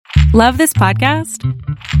Love this podcast?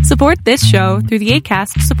 Support this show through the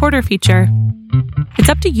Acast supporter feature. It's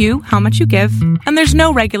up to you how much you give, and there's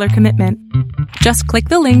no regular commitment. Just click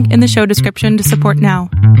the link in the show description to support now.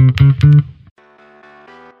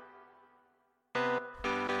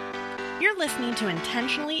 You're listening to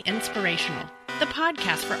Intentionally Inspirational, the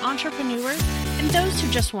podcast for entrepreneurs and those who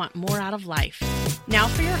just want more out of life. Now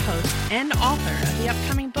for your host and author of the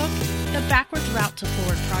upcoming book, The Backwards Route to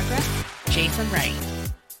Forward Progress, Jason Wright.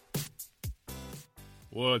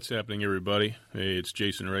 What's happening, everybody? Hey, it's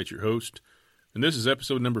Jason Wright, your host, and this is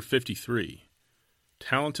episode number 53,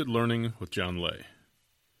 Talented Learning with John Lay.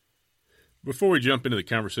 Before we jump into the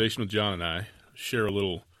conversation with John and I, share a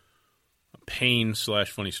little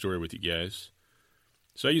pain/funny story with you guys.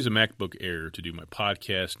 So I use a MacBook Air to do my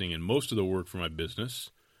podcasting and most of the work for my business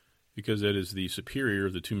because that is the superior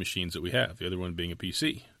of the two machines that we have, the other one being a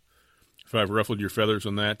PC. If I've ruffled your feathers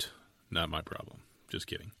on that, not my problem. Just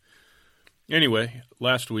kidding. Anyway,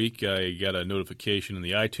 last week I got a notification in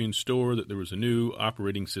the iTunes store that there was a new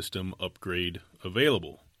operating system upgrade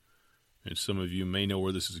available. And some of you may know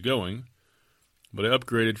where this is going, but I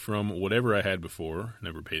upgraded from whatever I had before,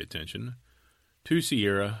 never paid attention, to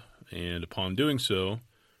Sierra, and upon doing so,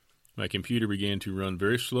 my computer began to run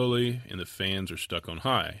very slowly and the fans are stuck on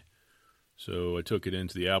high. So I took it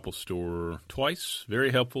into the Apple store twice,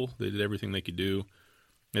 very helpful. They did everything they could do.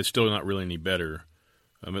 It's still not really any better.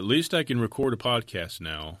 At least I can record a podcast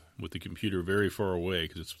now with the computer very far away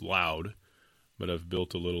because it's loud, but I've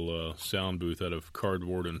built a little sound booth out of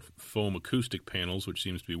cardboard and foam acoustic panels, which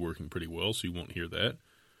seems to be working pretty well, so you won't hear that.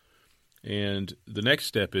 And the next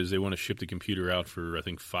step is they want to ship the computer out for, I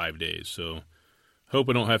think, 5 days. So hope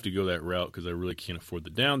I don't have to go that route because I really can't afford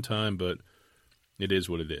the downtime, but it is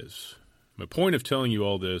what it is. My point of telling you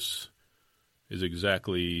all this is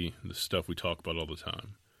exactly the stuff we talk about all the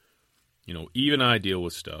time. You know, even I deal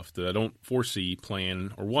with stuff that I don't foresee,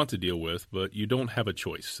 plan, or want to deal with, but you don't have a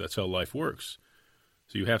choice. That's how life works.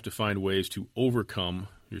 So you have to find ways to overcome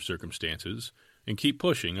your circumstances and keep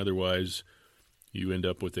pushing. Otherwise, you end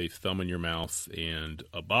up with a thumb in your mouth and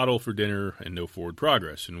a bottle for dinner and no forward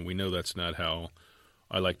progress. And we know that's not how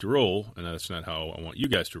I like to roll, and that's not how I want you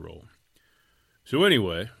guys to roll. So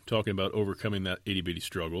anyway, talking about overcoming that itty-bitty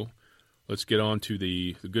struggle, let's get on to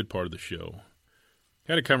the good part of the show.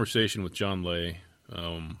 I had a conversation with John Lay.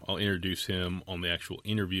 I'll introduce him on the actual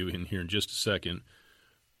interview in here in just a second.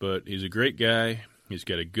 But he's a great guy. He's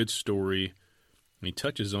got a good story. And he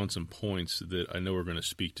touches on some points that I know are going to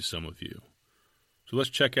speak to some of you. So let's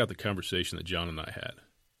check out the conversation that John and I had.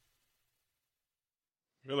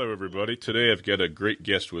 Hello, everybody. Today I've got a great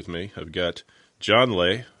guest with me. I've got John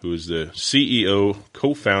Lay, who is the CEO,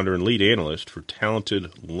 co-founder, and lead analyst for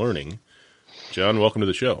Talented Learning. John, welcome to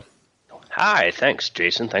the show. Hi, thanks,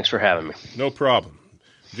 Jason. Thanks for having me. No problem.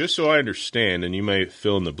 Just so I understand, and you may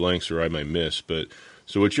fill in the blanks or I may miss, but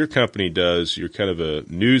so what your company does, you're kind of a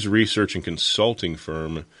news research and consulting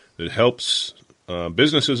firm that helps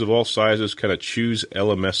businesses of all sizes kind of choose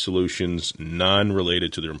LMS solutions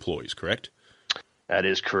non-related to their employees, correct? That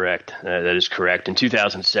is correct. That is correct. In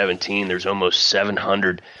 2017, there's almost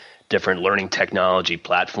 700 different learning technology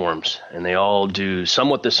platforms, and they all do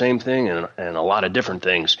somewhat the same thing and a lot of different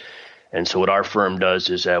things. And so what our firm does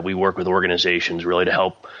is that we work with organizations really to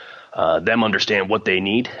help them understand what they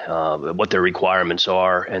need, what their requirements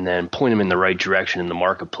are, and then point them in the right direction in the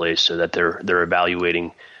marketplace so that they're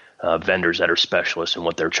evaluating vendors that are specialists in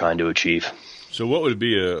what they're trying to achieve. So what would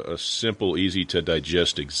be a simple,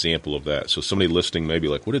 easy-to-digest example of that? So somebody listening may be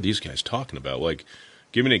like, what are these guys talking about? Like,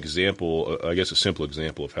 give me an example, I guess a simple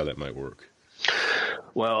example of how that might work.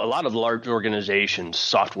 Well, a lot of large organizations,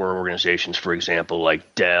 software organizations, for example,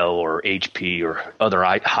 like Dell or HP or other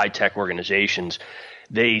high-tech organizations,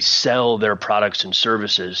 they sell their products and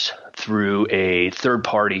services through a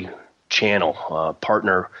third-party channel,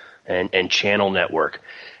 partner and channel network.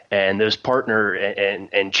 And those partner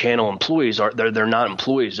and channel employees they're not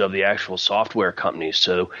employees of the actual software companies,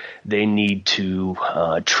 so they need to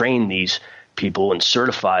train these people and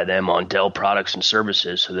certify them on Dell products and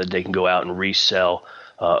services so that they can go out and resell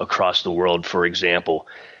across the world, for example.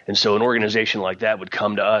 And so an organization like that would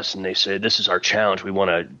come to us and they say, this is our challenge. We want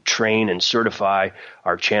to train and certify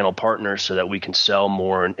our channel partners so that we can sell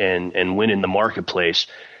more and win in the marketplace.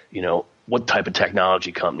 You know, what type of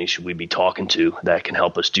technology company should we be talking to that can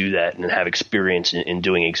help us do that and have experience in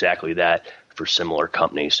doing exactly that for similar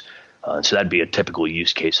companies? So that'd be a typical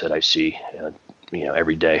use case that I see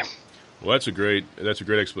every day. Well, that's a great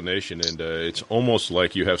explanation, and it's almost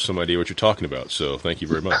like you have some idea what you're talking about. So, thank you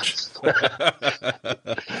very much.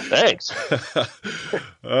 Thanks.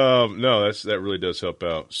 No, that really does help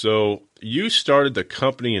out. So, you started the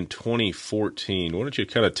company in 2014. Why don't you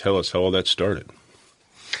kind of tell us how all that started?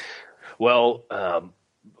 Well,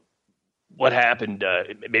 what happened?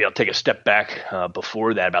 Maybe I'll take a step back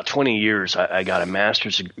before that. About 20 years, I got a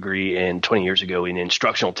master's degree 20 years ago in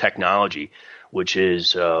instructional technology, which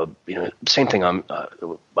is same thing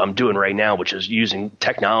I'm doing right now, which is using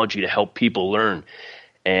technology to help people learn.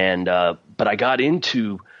 And but I got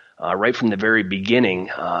into right from the very beginning.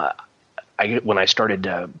 When I started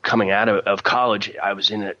coming out of college, I was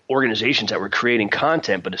in organizations that were creating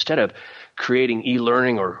content, but instead of creating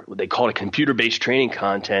e-learning, or what they call it, computer-based training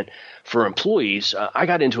content for employees, I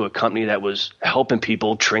got into a company that was helping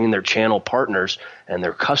people train their channel partners and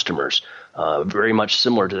their customers. Very much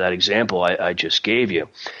similar to that example I just gave you.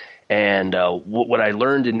 And what I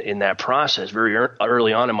learned in that process very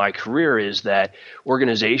early on in my career is that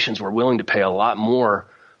organizations were willing to pay a lot more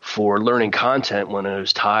for learning content when it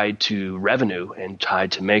was tied to revenue and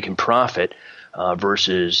tied to making profit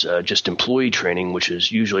versus just employee training, which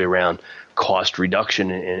is usually around cost reduction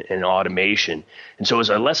and automation. And so it was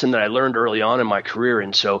a lesson that I learned early on in my career.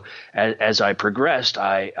 And so as I progressed,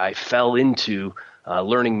 I fell into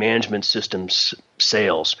learning management systems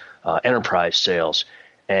sales, enterprise sales.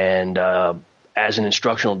 And as an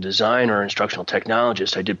instructional designer, instructional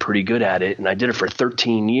technologist, I did pretty good at it. And I did it for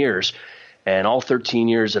 13 years. And all 13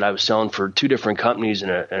 years that I was selling for two different companies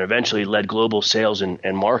and eventually led global sales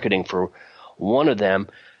and marketing for one of them,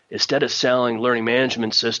 instead of selling learning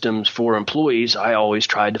management systems for employees, I always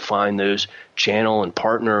tried to find those channel and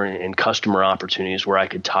partner and customer opportunities where I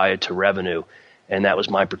could tie it to revenue. And that was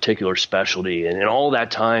my particular specialty. And in all that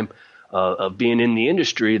time of being in the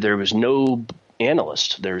industry, there was no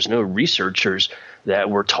analysts, there's no researchers that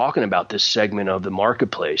were talking about this segment of the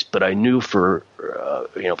marketplace. But I knew from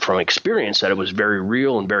experience that it was very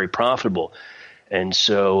real and very profitable. And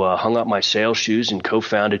so hung up my sales shoes and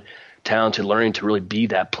co-founded Talented Learning to really be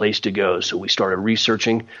that place to go. So we started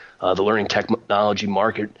researching the learning technology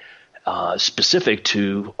market specific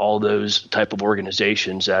to all those type of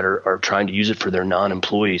organizations that are trying to use it for their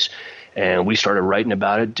non-employees. And we started writing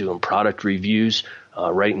about it, doing product reviews,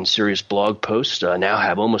 writing serious blog posts. Now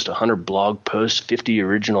have almost 100 blog posts, 50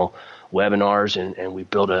 original webinars, and we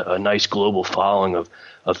built a nice global following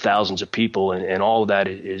of thousands of people. And all of that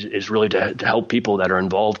is really to help people that are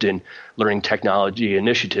involved in learning technology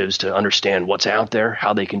initiatives to understand what's out there,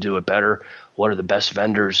 how they can do it better, what are the best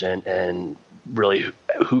vendors, and really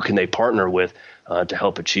who can they partner with to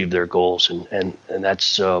help achieve their goals. And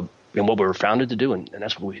that's what we were founded to do, and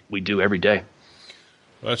that's what we do every day.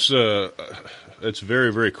 That's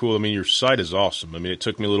very, very cool. I mean, your site is awesome. I mean, it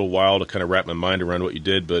took me a little while to kind of wrap my mind around what you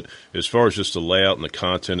did, but as far as just the layout and the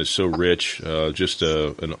content is so rich, just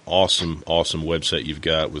an awesome website you've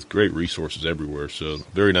got with great resources everywhere. So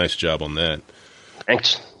very nice job on that.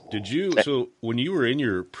 Thanks. So when you were in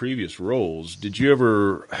your previous roles, did you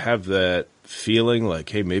ever have that feeling like,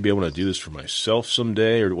 hey, maybe I want to do this for myself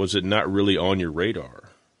someday, or was it not really on your radar?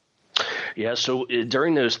 Yeah, so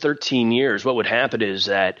during those 13 years, what would happen is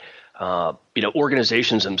that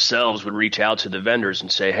organizations themselves would reach out to the vendors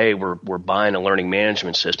and say, hey, we're buying a learning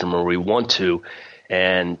management system, or we want to.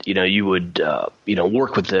 And, you would,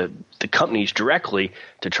 work with the companies directly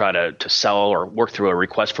to try to sell or work through a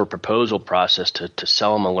request for proposal process to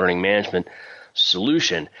sell them a learning management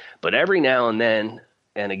solution. But every now and then,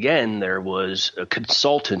 and again, there was a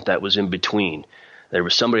consultant that was in between. There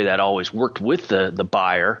was somebody that always worked with the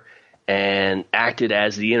buyer and acted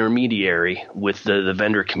as the intermediary with the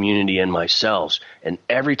vendor community and myself. And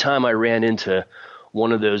every time I ran into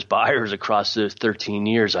one of those buyers across those 13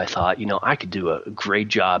 years, I thought, I could do a great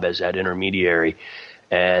job as that intermediary.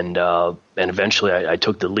 And eventually I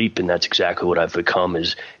took the leap, and that's exactly what I've become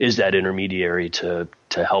is that intermediary to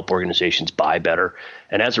help organizations buy better.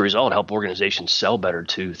 And as a result, help organizations sell better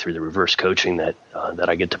too, through the reverse coaching that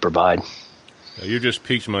I get to provide. Now, you just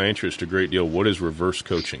piqued my interest a great deal. What is reverse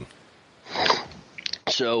coaching?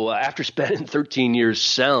 So after spending 13 years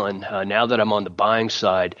selling, now that I'm on the buying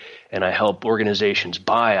side and I help organizations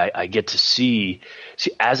buy, I get to see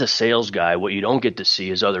as a sales guy, what you don't get to see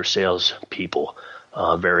is other sales people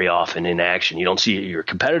very often in action. You don't see your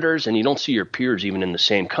competitors, and you don't see your peers even in the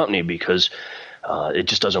same company, because it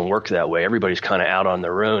just doesn't work that way. Everybody's kind of out on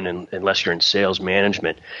their own unless you're in sales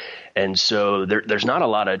management. And so there's not a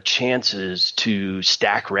lot of chances to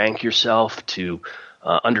stack rank yourself, to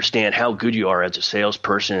understand how good you are as a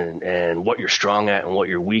salesperson and what you're strong at and what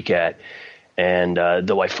you're weak at. And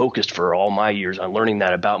though I focused for all my years on learning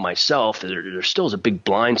that about myself, there still is a big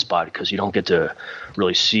blind spot because you don't get to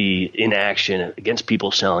really see in action against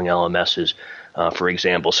people selling LMSs, for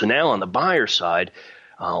example. So now on the buyer side,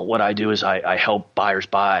 what I do is I help buyers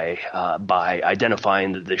buy by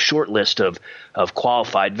identifying the short list of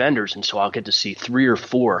qualified vendors. And so I'll get to see 3 or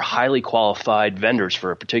 4 highly qualified vendors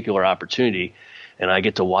for a particular opportunity, and I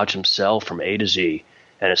get to watch them sell from A to Z.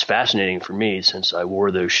 And it's fascinating for me since I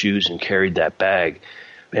wore those shoes and carried that bag.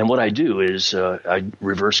 And what I do is I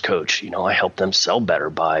reverse coach. I help them sell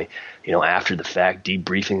better by, after the fact,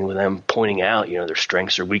 debriefing with them, pointing out, their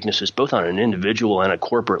strengths or weaknesses, both on an individual and a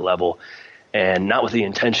corporate level, and not with the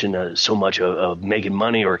intention so much of making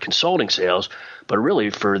money or consulting sales, but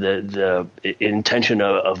really for the intention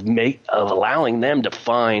of allowing them to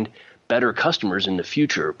find better customers in the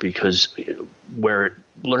future, because where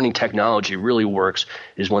learning technology really works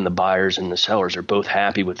is when the buyers and the sellers are both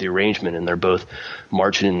happy with the arrangement and they're both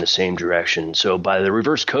marching in the same direction. So by the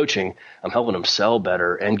reverse coaching, I'm helping them sell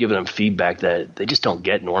better and giving them feedback that they just don't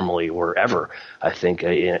get normally or ever, I think,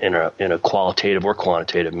 in a qualitative or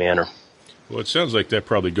quantitative manner. Well, it sounds like that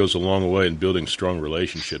probably goes a long way in building strong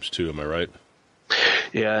relationships too. Am I right?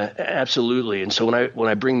 Yeah, absolutely. And so when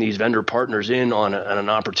I bring these vendor partners in on an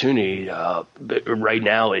opportunity, right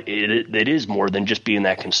now it is more than just being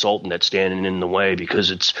that consultant that's standing in the way,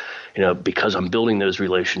 because it's because I'm building those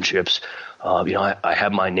relationships. I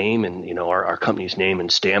have my name and our company's name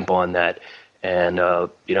and stamp on that, and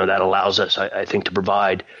that allows us, I think, to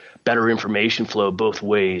provide better information flow both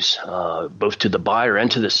ways, both to the buyer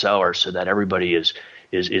and to the seller, so that everybody is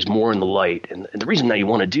more in the light. And the reason that you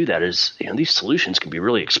want to do that is, these solutions can be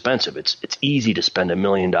really expensive. It's easy to spend $1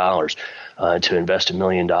 million to invest $1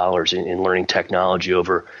 million in learning technology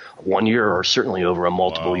over 1 year or certainly over a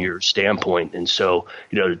multiple year standpoint. And so,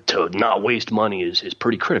 to not waste money is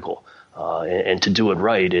pretty critical. And to do it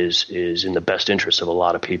right is in the best interest of a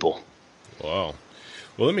lot of people. Wow.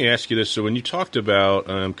 Well, let me ask you this. So when you talked about,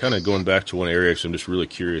 I'm kind of going back to one area because I'm just really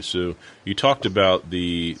curious. So you talked about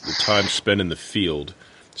the time spent in the field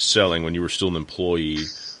selling when you were still an employee.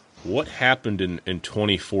 What happened in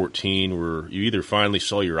 2014 where you either finally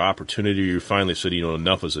saw your opportunity or you finally said,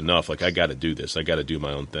 enough is enough, like I got to do this, I got to do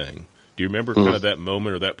my own thing? Do you remember kind of that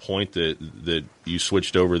moment or that point that you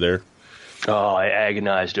switched over there? Oh, I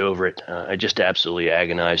agonized over it. I just absolutely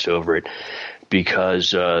agonized over it,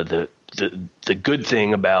 because the good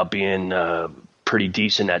thing about being pretty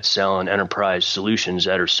decent at selling enterprise solutions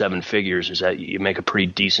that are 7 figures is that you make a pretty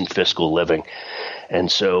decent fiscal living.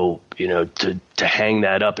 And so, to hang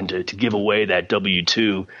that up and to give away that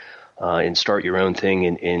W-2 and start your own thing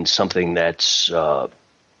in something that's,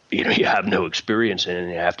 you have no experience in,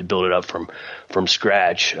 and you have to build it up from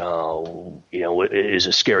scratch, is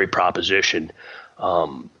a scary proposition.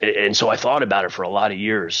 And so I thought about it for a lot of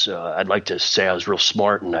years. I'd like to say I was real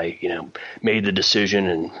smart, and I, made the decision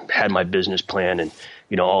and had my business plan, and,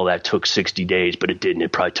 all that took 60 days, but it didn't.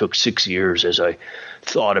 It probably took 6 years as I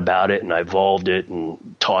thought about it and I evolved it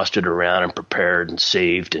and tossed it around and prepared and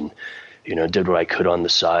saved and, did what I could on the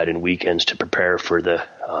side and weekends to prepare for the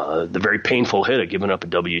very painful hit of giving up a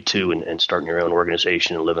W-2 and starting your own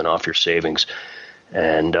organization and living off your savings.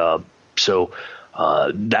 And so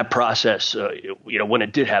that process, when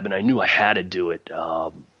it did happen, I knew I had to do it,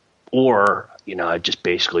 or I'd just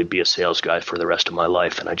basically be a sales guy for the rest of my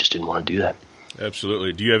life, and I just didn't want to do that.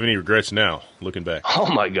 Absolutely. Do you have any regrets now, looking back? Oh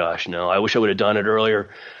my gosh, no! I wish I would have done it earlier.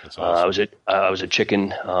 That's awesome. I was a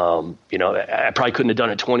chicken. I probably couldn't have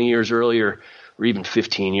done it 20 years earlier, or even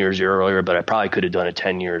 15 years earlier, but I probably could have done it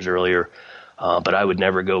 10 years earlier. But I would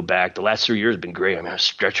never go back. The last 3 years have been great. I mean, I was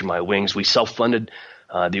stretching my wings. We self-funded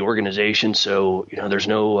the organization, so there's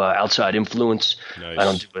no outside influence. Nice. I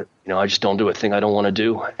don't do it. I just don't do a thing I don't want to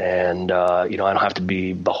do, and I don't have to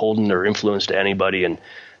be beholden or influenced to anybody. And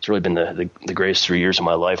it's really been the greatest 3 years of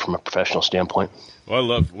my life from a professional standpoint. Well, I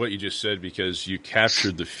love what you just said, because you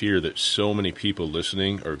captured the fear that so many people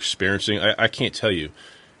listening are experiencing. I can't tell you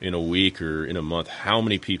in a week or in a month how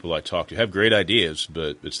many people I talk to have great ideas,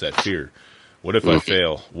 but it's that fear. What if I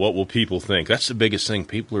fail? What will people think? That's the biggest thing.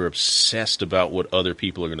 People are obsessed about what other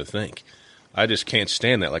people are going to think. I just can't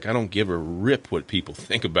stand that. Like, I don't give a rip what people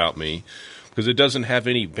think about me, because it doesn't have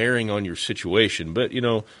any bearing on your situation. But,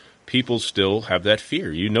 people still have that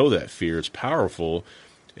fear. That fear. It's powerful.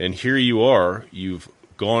 And here you are. You've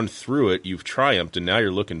gone through it. You've triumphed. And now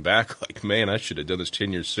you're looking back like, man, I should have done this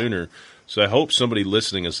 10 years sooner. So I hope somebody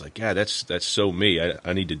listening is like, yeah, that's so me.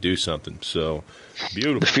 I need to do something. So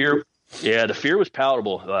beautiful. The fear was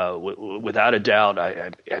palatable, without a doubt.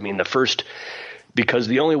 I mean, because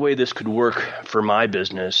the only way this could work for my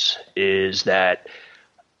business is that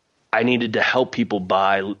I needed to help people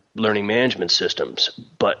buy learning management systems,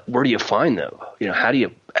 but where do you find them? How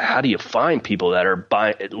do you find people that are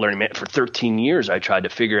buying for 13 years? I tried to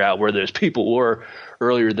figure out where those people were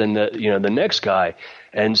earlier than the next guy.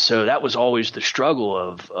 And so that was always the struggle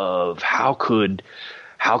of how could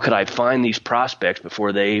I find these prospects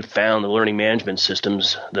before they found the learning management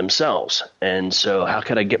systems themselves? And so how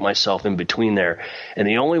could I get myself in between there? And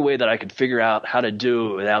the only way that I could figure out how to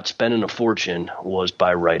do it without spending a fortune was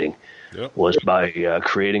by writing, was by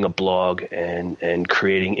creating a blog and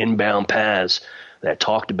creating inbound paths that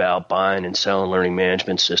talked about buying and selling learning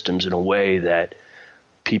management systems in a way that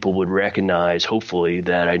people would recognize, hopefully,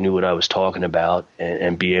 that I knew what I was talking about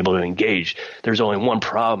and be able to engage. There's only one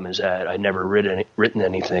problem, is that I never written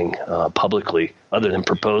anything publicly other than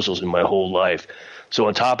proposals in my whole life. So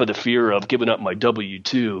on top of the fear of giving up my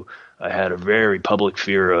W-2, I had a very public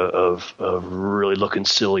fear of really looking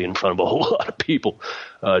silly in front of a whole lot of people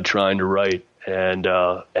trying to write. And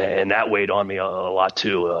that weighed on me a lot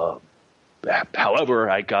too. However,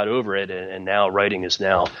 I got over it, and now writing is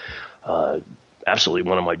now absolutely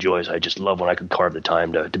one of my joys. I just love when I could carve the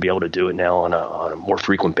time to be able to do it now on a more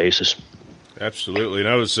frequent basis. Absolutely.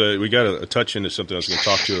 And we got a touch into something I was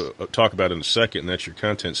going to talk about in a second, and that's your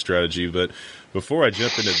content strategy. But before I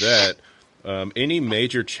jump into that, any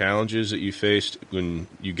major challenges that you faced when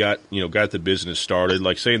you got the business started?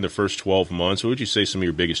 Like, say in the first 12 months, what would you say some of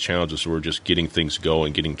your biggest challenges were just getting things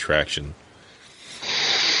going, getting traction?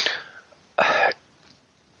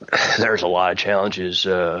 There's a lot of challenges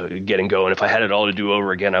getting going. If I had it all to do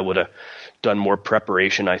over again, I would have done more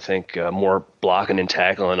preparation, I think, more blocking and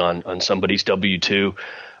tackling on somebody's W-2,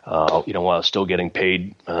 while still getting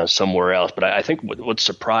paid somewhere else. But I think what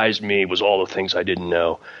surprised me was all the things I didn't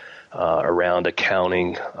know around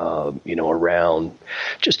accounting, around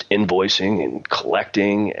just invoicing and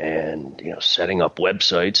collecting and, setting up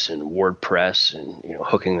websites and WordPress and,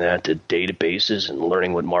 hooking that to databases and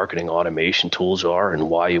learning what marketing automation tools are and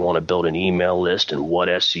why you want to build an email list and what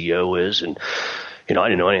SEO is. And, I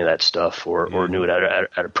didn't know any of that stuff or knew it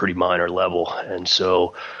at a pretty minor level. And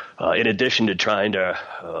so in addition to trying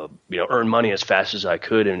to, earn money as fast as I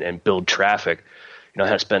could and build traffic, I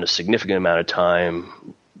had to spend a significant amount of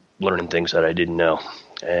time learning things that I didn't know.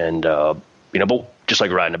 And, but just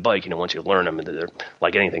like riding a bike, once you learn them, they're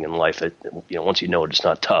like anything in life, once you know it, it's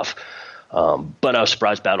not tough. But I was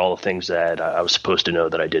surprised about all the things that I was supposed to know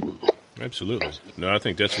that I didn't. Absolutely. No, I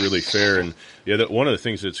think that's really fair. And one of the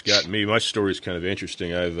things that's gotten me, my story is kind of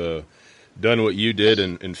interesting. I've done what you did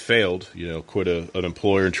and failed, quit an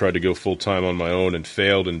employer and tried to go full time on my own and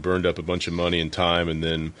failed and burned up a bunch of money and time, and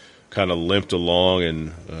then kind of limped along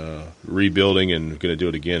and rebuilding and going to do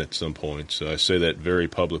it again at some point. So I say that very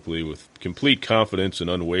publicly with complete confidence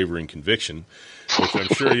and unwavering conviction, which I'm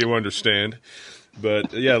sure you understand.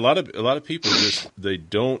 But yeah, a lot of people they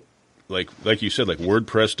don't, like you said, like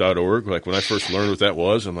WordPress.org. Like when I first learned what that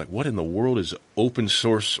was, I'm like, what in the world is open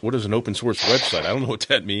source? What is an open source website? I don't know what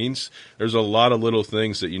that means. There's a lot of little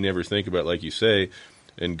things that you never think about, like you say.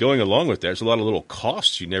 And going along with that, there's a lot of little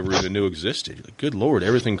costs you never even knew existed. You're like, good Lord,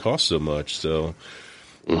 everything costs so much. So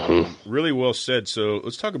really well said. So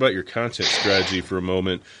let's talk about your content strategy for a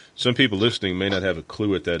moment. Some people listening may not have a clue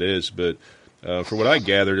what that is, but for what I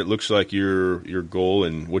gathered, it looks like your goal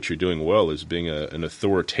and what you're doing well is being an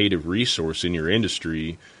authoritative resource in your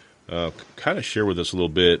industry. Kind of share with us a little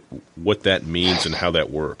bit what that means and how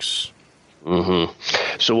that works.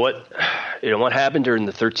 So what happened during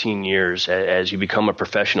the 13 years as you become a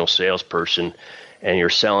professional salesperson and you're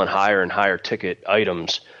selling higher and higher ticket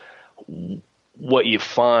items, what you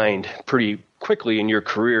find pretty quickly in your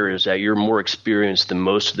career is that you're more experienced than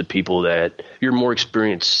most of the people you're more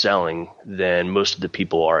experienced selling than most of the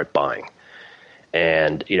people are at buying.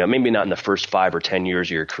 And, maybe not in the first 5 or 10 years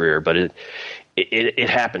of your career, but it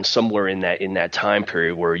happens somewhere in that time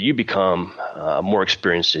period where you become more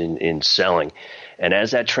experienced in selling. And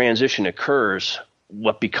as that transition occurs,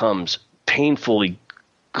 what becomes painfully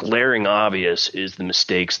glaring obvious is the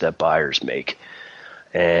mistakes that buyers make.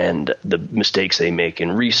 And the mistakes they make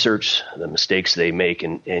in research, the mistakes they make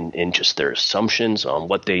in just their assumptions on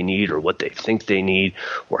what they need or what they think they need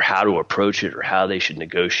or how to approach it or how they should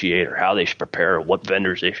negotiate or how they should prepare or what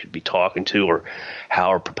vendors they should be talking to or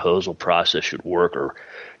how a proposal process should work or,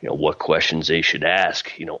 what questions they should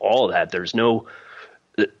ask. All of that. There's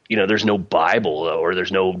no Bible or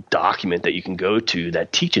there's no document that you can go to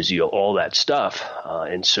that teaches you all that stuff.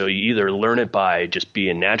 And so you either learn it by just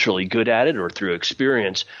being naturally good at it or through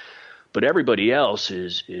experience. But everybody else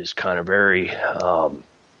is kind of very,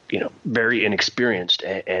 very inexperienced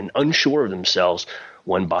and unsure of themselves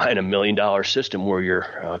when buying $1 million system where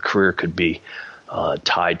your career could be.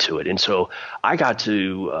 tied to it. And so I got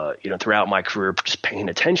to, throughout my career, just paying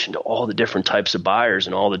attention to all the different types of buyers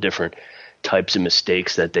and all the different types of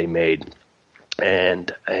mistakes that they made.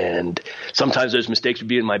 And sometimes those mistakes would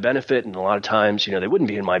be in my benefit, and a lot of times, they wouldn't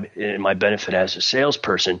be in my benefit as a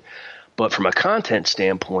salesperson. But from a content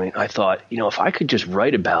standpoint, I thought, if I could just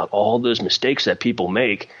write about all those mistakes that people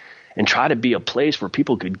make and try to be a place where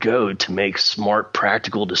people could go to make smart,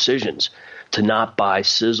 practical decisions, to not buy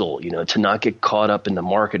sizzle, to not get caught up in the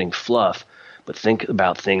marketing fluff, but think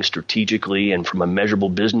about things strategically and from a measurable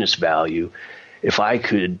business value. If I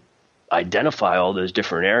could identify all those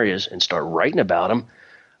different areas and start writing about them,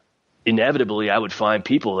 inevitably I would find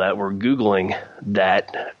people that were Googling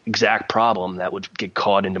that exact problem that would get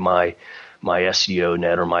caught into my SEO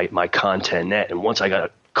net or my content net. And once I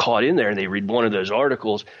got caught in there and they read one of those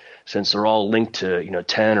articles, since they're all linked to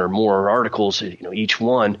 10 or more articles, each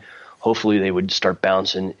one, hopefully they would start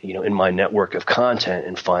bouncing in my network of content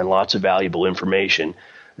and find lots of valuable information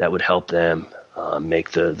that would help them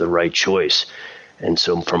make the right choice. And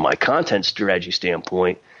so from my content strategy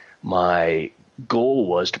standpoint, my goal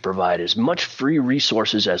was to provide as much free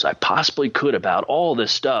resources as I possibly could about all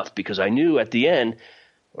this stuff, because I knew at the end,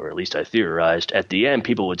 or at least I theorized, at the end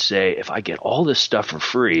people would say, if I get all this stuff for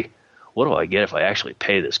free, what do I get if I actually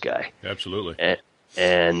pay this guy? Absolutely.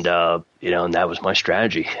 And that was my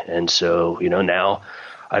strategy. And so, now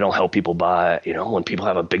I don't help people buy, when people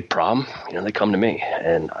have a big problem, they come to me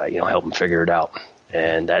and I, help them figure it out.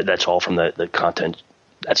 And that's all from the content.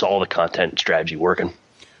 That's all the content strategy working.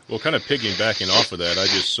 Well, kind of piggybacking off of that, I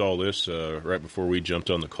just saw this right before we jumped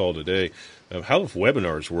on the call today. How have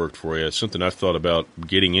webinars worked for you? It's something I've thought about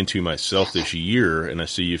getting into myself this year, and I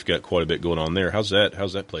see you've got quite a bit going on there. How's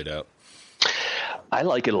that played out? I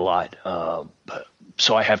like it a lot.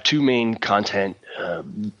 So I have two main content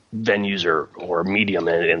venues or medium,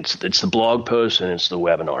 and it's the blog posts and it's the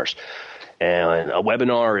webinars. And a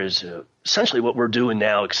webinar is essentially what we're doing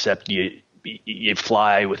now, except you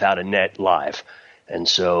fly without a net live. And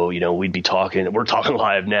so, we're talking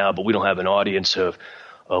live now, but we don't have an audience of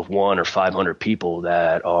 1 or 500 people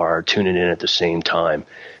that are tuning in at the same time.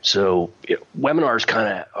 So webinars kind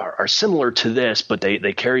of are similar to this, but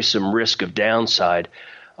they carry some risk of downside,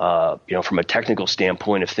 from a technical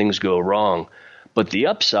standpoint if things go wrong. But the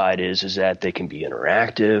upside is that they can be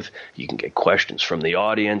interactive. You can get questions from the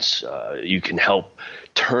audience. They can help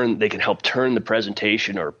turn the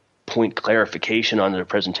presentation or point clarification on the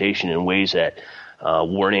presentation in ways that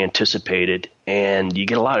weren't anticipated. And you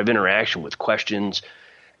get a lot of interaction with questions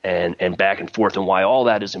and back and forth. And why all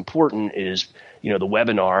that is important is, the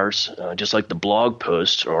webinars, just like the blog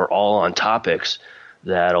posts, are all on topics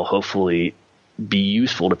that'll hopefully be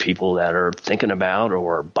useful to people that are thinking about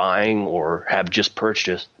or buying or have just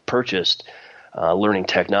purchased learning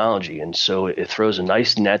technology. And so it throws a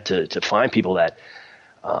nice net to find people that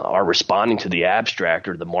are responding to the abstract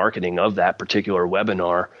or the marketing of that particular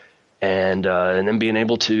webinar, and then being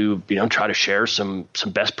able to try to share some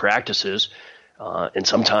best practices.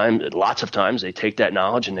 And lots of times they take that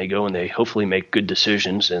knowledge and they go and they hopefully make good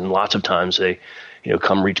decisions. And lots of times they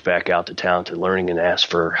come reach back out to Talented Learning and ask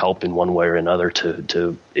for help in one way or another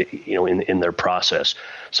to in their process.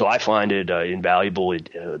 So I find it invaluable.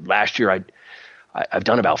 Last year I've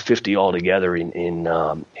done about 50 altogether. In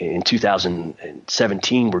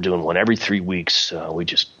 2017, we're doing one every 3 weeks. We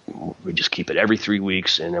just keep it every 3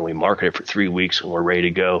 weeks, and then we market it for 3 weeks, and we're ready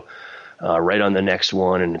to go right on the next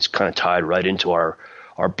one. And it's kind of tied right into our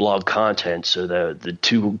blog content, so the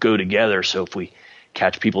two go together. So if we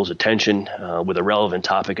catch people's attention with a relevant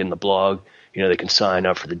topic in the blog, they can sign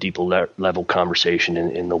up for the deeper level conversation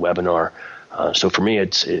in the webinar. So for me,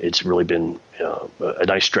 it's really been a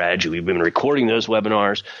nice strategy. We've been recording those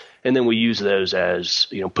webinars, and then we use those as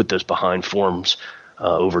put those behind forums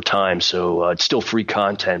over time. So it's still free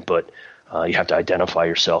content, but you have to identify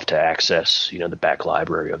yourself to access the back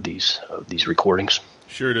library of these recordings.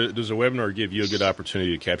 Sure. Does a webinar give you a good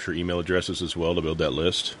opportunity to capture email addresses as well to build that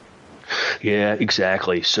list? Yeah,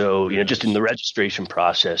 exactly. So, just in the registration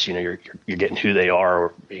process, you're getting who they are,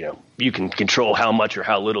 or, you can control how much or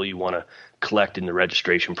how little you want to collect in the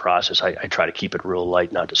registration process. I try to keep it real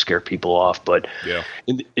light, not to scare people off. But yeah,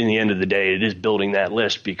 in the end of the day, it is building that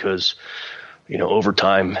list because, over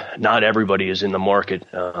time, not everybody is in the market,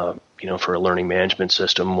 for a learning management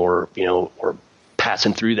system or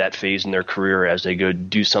passing through that phase in their career as they go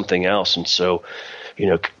do something else. And so,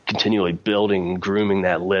 continually building and grooming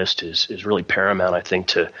that list is really paramount, I think,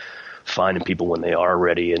 to finding people when they are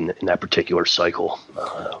ready in that particular cycle.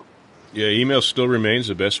 Yeah, email still remains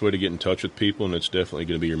the best way to get in touch with people, and it's definitely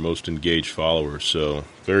going to be your most engaged followers. So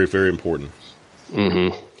very, very important.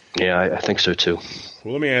 Mm-hmm. Yeah, I think so too.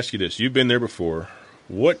 Well, let me ask you this. You've been there before.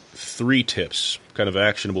 What 3 tips, kind of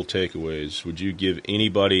actionable takeaways, would you give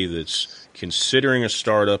anybody that's considering a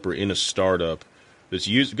startup or in a startup that's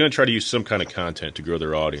going to try to use some kind of content to grow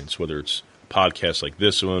their audience, whether it's podcasts like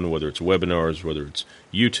this one, whether it's webinars, whether it's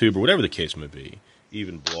YouTube, or whatever the case may be,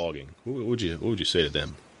 even blogging? What would you say to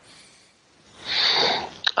them?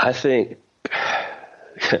 I think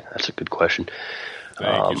that's a good question.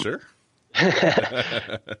 Thank you, sir.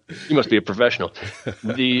 You must be a professional.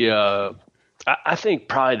 I think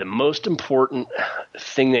probably the most important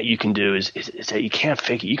thing that you can do is that you can't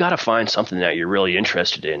fake it. You got to find something that you're really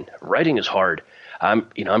interested in. Writing is hard.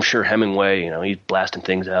 I'm sure Hemingway, he's blasting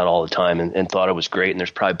things out all the time and thought it was great. And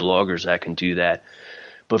there's probably bloggers that can do that.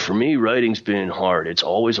 But for me, writing's been hard. It's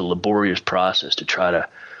always a laborious process to try to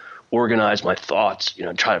organize my thoughts,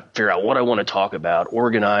 try to figure out what I want to talk about,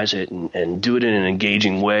 organize it and do it in an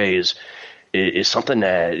engaging way is something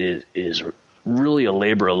that is really a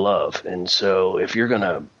labor of love. And so if you're going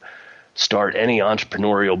to start any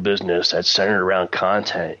entrepreneurial business that's centered around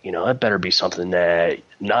content, it better be something that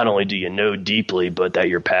not only do you know deeply, but that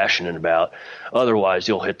you're passionate about. Otherwise,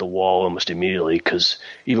 you'll hit the wall almost immediately, because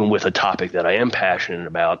even with a topic that I am passionate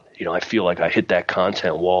about, I feel like I hit that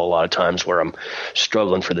content wall a lot of times where I'm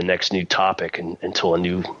struggling for the next new topic until a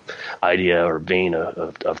new idea or vein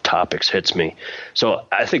of topics hits me. So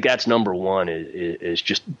I think that's number one is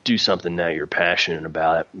just do something that you're passionate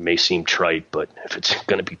about. It may seem trite, but if it's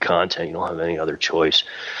going to be content, you don't have any other choice.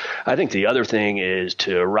 I think the other thing is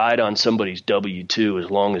to ride on somebody's W-2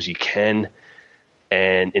 as long as you can,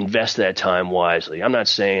 and invest that time wisely. I'm not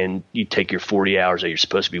saying you take your 40 hours that you're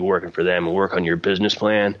supposed to be working for them and work on your business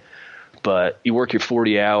plan, but you work your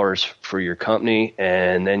 40 hours for your company,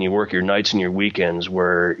 and then you work your nights and your weekends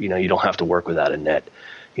where, you don't have to work without a net.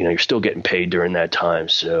 You're still getting paid during that time.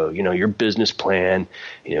 So, your business plan,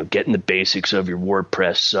 getting the basics of your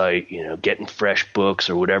WordPress site, getting FreshBooks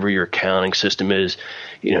or whatever your accounting system is,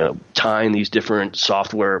 tying these different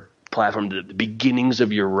software platforms to the beginnings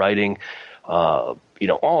of your writing, all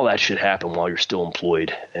that should happen while you're still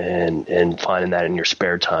employed, and finding that in your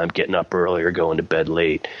spare time, getting up early or going to bed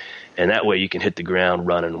late. And that way you can hit the ground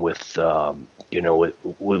running with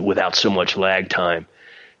without so much lag time,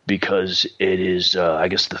 because it is, I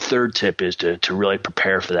guess the third tip is to really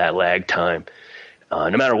prepare for that lag time.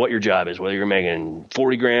 No matter what your job is, whether you're making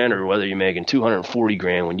 $40,000 or whether you're making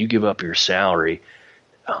 $240,000, when you give up your salary,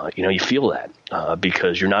 you feel that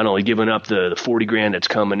because you're not only giving up the $40,000 that's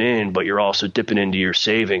coming in, but you're also dipping into your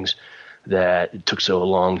savings that it took so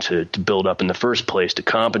long to build up in the first place to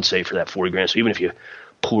compensate for that $40,000. So even if you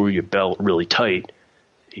pull your belt really tight,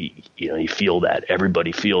 you feel that.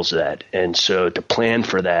 Everybody feels that. And so to plan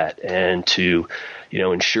for that and to,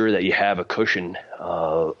 ensure that you have a cushion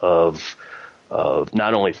of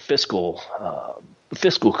not only fiscal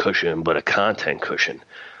cushion, but a content cushion.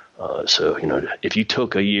 So, if you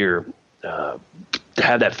took a year to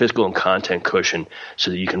have that fiscal and content cushion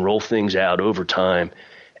so that you can roll things out over time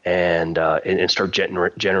and start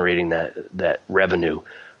generating that revenue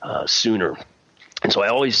sooner. And so I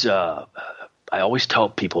always tell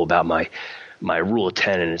people about my rule of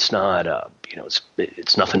 10, and it's not,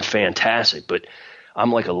 it's nothing fantastic, but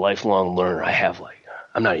I'm like a lifelong learner.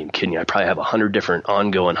 I'm not even kidding you. I probably have 100 different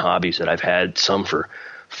ongoing hobbies that I've had, some for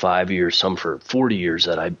 5 years, some for 40 years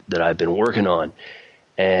that I've been working on.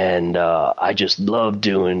 And I just love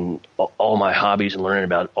doing all my hobbies and learning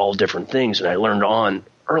about all different things. And I learned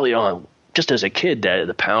early on, just as a kid, that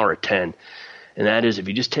the power of 10. And that is, if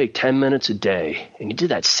you just take 10 minutes a day and you do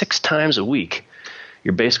that 6 times a week,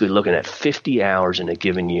 you're basically looking at 50 hours in a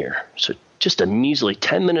given year. So just a measly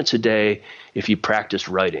 10 minutes a day if you practice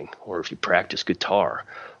writing, or if you practice guitar,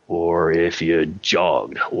 or if you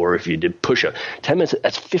jogged, or if you did push-up. 10 minutes,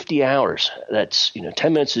 that's 50 hours. That's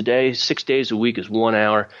 10 minutes a day, 6 days a week is 1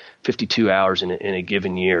 hour, 52 hours in a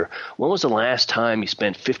given year. When was the last time you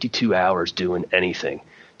spent 52 hours doing anything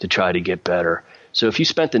to try to get better? So if you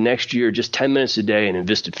spent the next year just 10 minutes a day and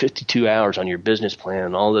invested 52 hours on your business plan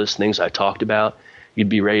and all those things I talked about, you'd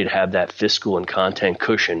be ready to have that fiscal and content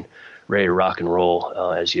cushion ready to rock and roll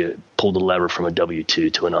as you pull the lever from a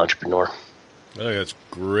W-2 to an entrepreneur. I think that's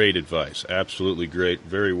great advice. Absolutely great.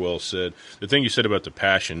 Very well said. The thing you said about the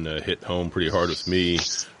passion hit home pretty hard with me.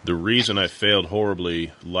 The reason I failed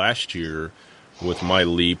horribly last year with my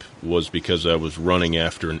leap was because I was running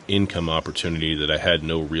after an income opportunity that I had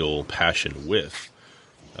no real passion with.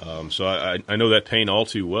 So I know that pain all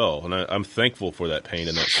too well, and I'm thankful for that pain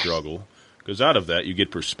and that struggle, because out of that you get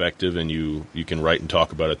perspective and you can write and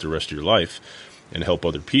talk about it the rest of your life. and help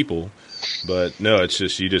other people. But no, it's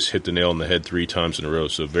just you just hit the nail on the head 3 times in a row.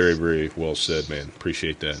 So very, very well said, man.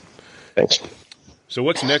 Appreciate that. Thanks. So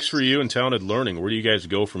what's next for you in Talented Learning? Where do you guys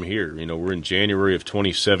go from here? You know, we're in January of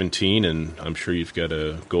 2017, and I'm sure you've got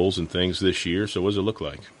goals and things this year. So what does it look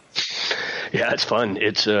like? Yeah, it's fun.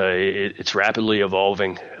 It's rapidly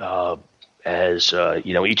evolving as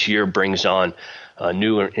each year brings on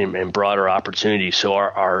new and broader opportunities. So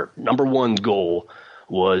our number one goal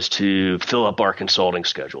was to fill up our consulting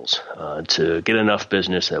schedules, to get enough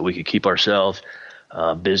business that we could keep ourselves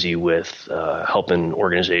busy with helping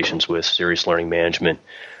organizations with serious learning management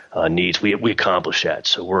needs. We accomplished that.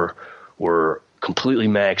 So we're completely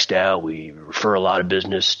maxed out. We refer a lot of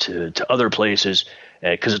business to other places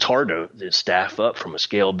because it's hard to staff up from a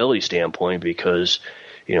scalability standpoint because,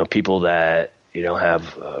 people that,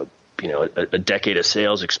 have a decade of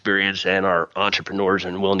sales experience and are entrepreneurs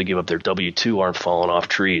and willing to give up their W-2 aren't falling off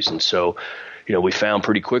trees. And so, we found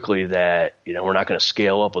pretty quickly that, we're not going to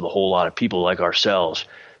scale up with a whole lot of people like ourselves,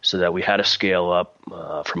 so that we had to scale up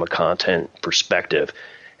from a content perspective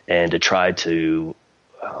and to try to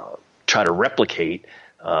replicate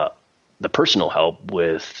the personal help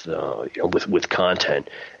with content.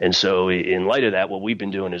 And so in light of that, what we've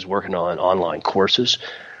been doing is working on online courses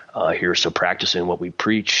here. So practicing what we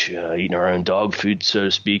preach, eating our own dog food, so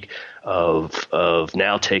to speak, of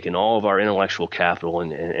now taking all of our intellectual capital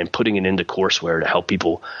and putting it into courseware to help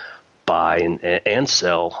people buy and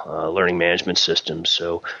sell learning management systems.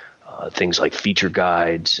 So things like feature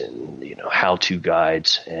guides and how-to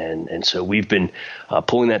guides, and so we've been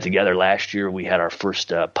pulling that together. Last year we had our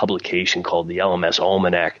first publication called the LMS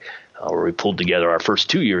Almanac, where we pulled together our first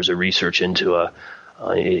 2 years of research into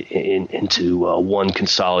one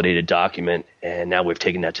consolidated document, and now we've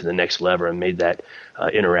taken that to the next level and made that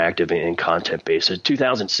interactive and content-based. So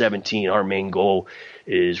 2017, our main goal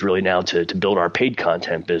is really now to build our paid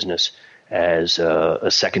content business as a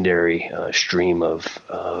secondary stream of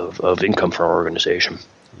income for our organization.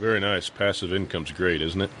 Very nice. Passive income's great,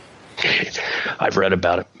 isn't it? I've read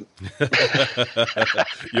about it.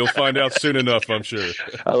 You'll find out soon enough, I'm sure.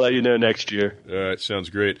 I'll let you know next year. All right, sounds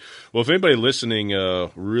great. Well, if anybody listening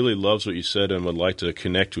really loves what you said and would like to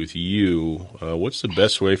connect with you, what's the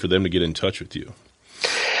best way for them to get in touch with you?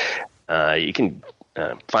 You can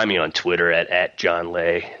find me on Twitter at John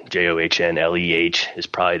Leh, JOHNLEH is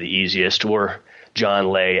probably the easiest, or John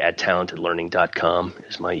Leh at talentedlearning.com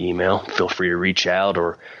is my email. Feel free to reach out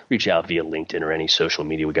via LinkedIn or any social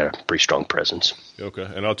media. We got a pretty strong presence. Okay.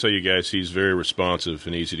 And I'll tell you guys, he's very responsive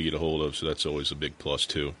and easy to get a hold of, so that's always a big plus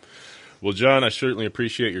too. Well, John, I certainly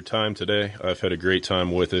appreciate your time today. I've had a great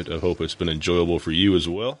time with it. I hope it's been enjoyable for you as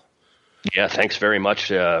well. Yeah, thanks very much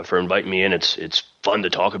for inviting me in. It's fun to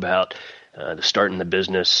talk about the starting the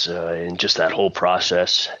business and just that whole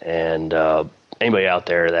process. And anybody out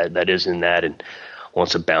there that is in that and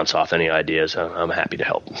wants to bounce off any ideas, I'm happy to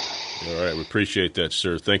help. All right. We appreciate that,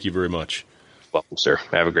 sir. Thank you very much. Welcome, sir.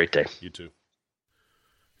 Have a great day. You too.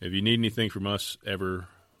 If you need anything from us ever,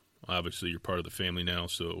 obviously you're part of the family now,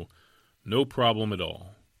 so no problem at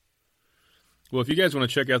all. Well, if you guys want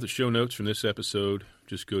to check out the show notes from this episode,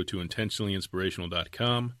 just go to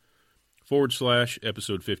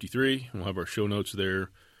intentionallyinspirational.com/episode 53. We'll have our show notes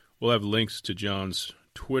there. We'll have links to John's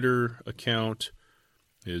Twitter account,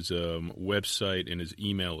 his website, and his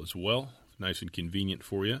email as well. Nice and convenient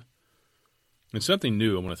for you. And something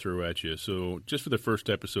new I want to throw at you. So just for the first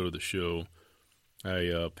episode of the show,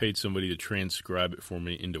 I paid somebody to transcribe it for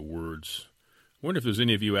me into words. I wonder if there's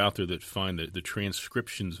any of you out there that find that the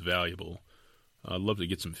transcriptions valuable. I'd love to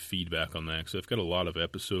get some feedback on that because I've got a lot of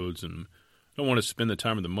episodes and I don't want to spend the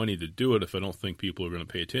time or the money to do it if I don't think people are going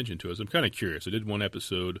to pay attention to it. So I'm kind of curious. I did one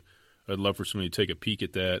episode. I'd love for somebody to take a peek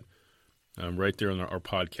at that. Right there on our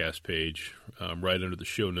podcast page, right under the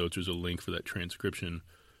show notes, there's a link for that transcription.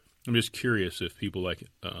 I'm just curious if people like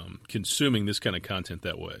consuming this kind of content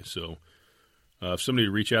that way. So if somebody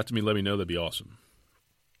would reach out to me, let me know. That'd be awesome.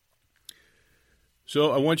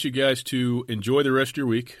 So I want you guys to enjoy the rest of your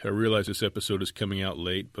week. I realize this episode is coming out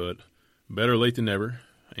late, but better late than never.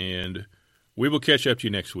 And we will catch up to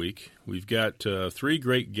you next week. We've got 3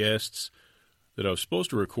 great guests that I was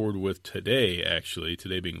supposed to record with today, actually,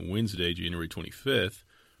 today being Wednesday, January 25th.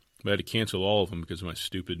 But I had to cancel all of them because of my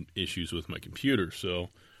stupid issues with my computer. So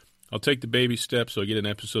I'll take the baby steps. So I get an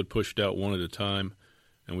episode pushed out one at a time.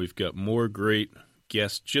 And we've got more great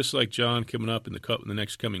guests just like John coming up in the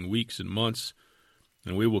next coming weeks and months.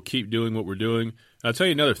 And we will keep doing what we're doing. And I'll tell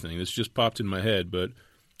you another thing. This just popped in my head, but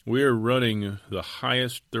we are running the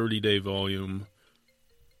highest 30-day volume.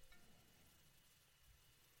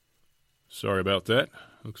 Sorry about that.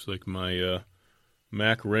 Looks like my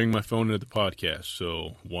Mac rang my phone into the podcast,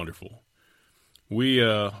 so wonderful. We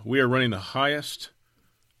are running the highest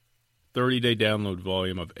 30-day download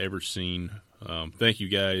volume I've ever seen. Thank you,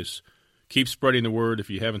 guys. Keep spreading the word. If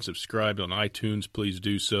you haven't subscribed on iTunes, please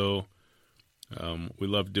do so. We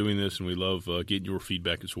love doing this, and we love getting your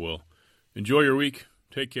feedback as well. Enjoy your week.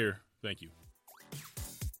 Take care. Thank you.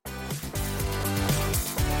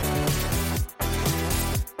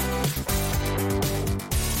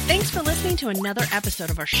 Thanks for listening to another episode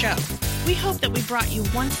of our show. We hope that we brought you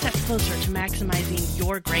one step closer to maximizing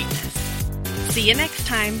your greatness. See you next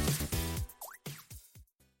time.